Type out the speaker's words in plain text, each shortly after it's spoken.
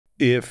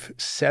If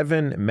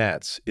 7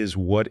 METs is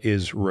what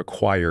is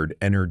required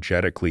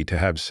energetically to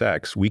have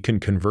sex, we can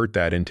convert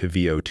that into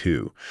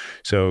VO2.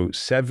 So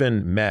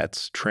 7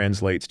 METs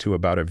translates to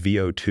about a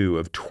VO2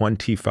 of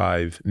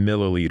 25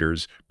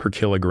 milliliters per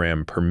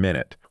kilogram per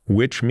minute,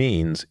 which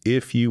means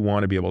if you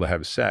want to be able to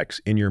have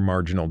sex in your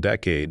marginal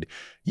decade,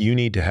 you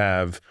need to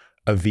have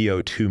a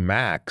VO2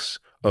 max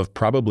of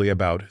probably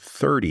about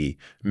 30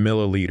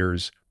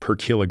 milliliters per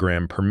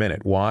kilogram per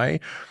minute. Why?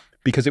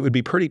 Because it would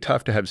be pretty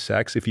tough to have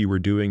sex if you were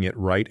doing it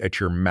right at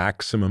your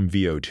maximum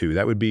VO2.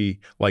 That would be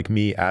like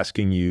me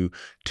asking you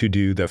to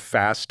do the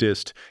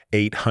fastest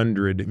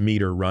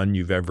 800-meter run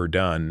you've ever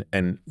done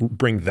and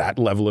bring that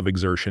level of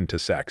exertion to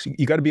sex.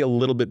 You got to be a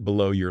little bit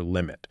below your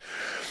limit.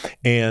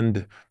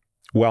 And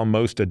while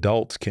most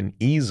adults can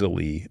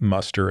easily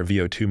muster a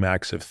VO2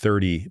 max of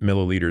 30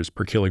 milliliters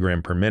per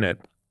kilogram per minute,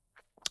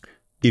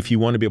 if you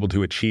want to be able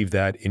to achieve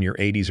that in your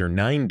 80s or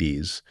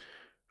 90s,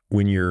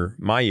 when you're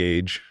my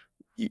age,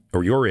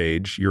 or your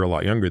age, you're a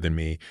lot younger than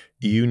me,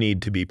 you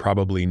need to be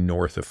probably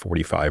north of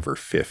 45 or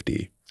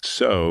 50.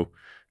 So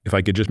if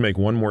I could just make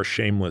one more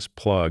shameless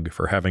plug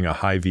for having a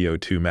high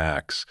VO2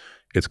 max,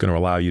 it's going to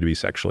allow you to be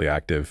sexually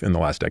active in the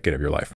last decade of your life.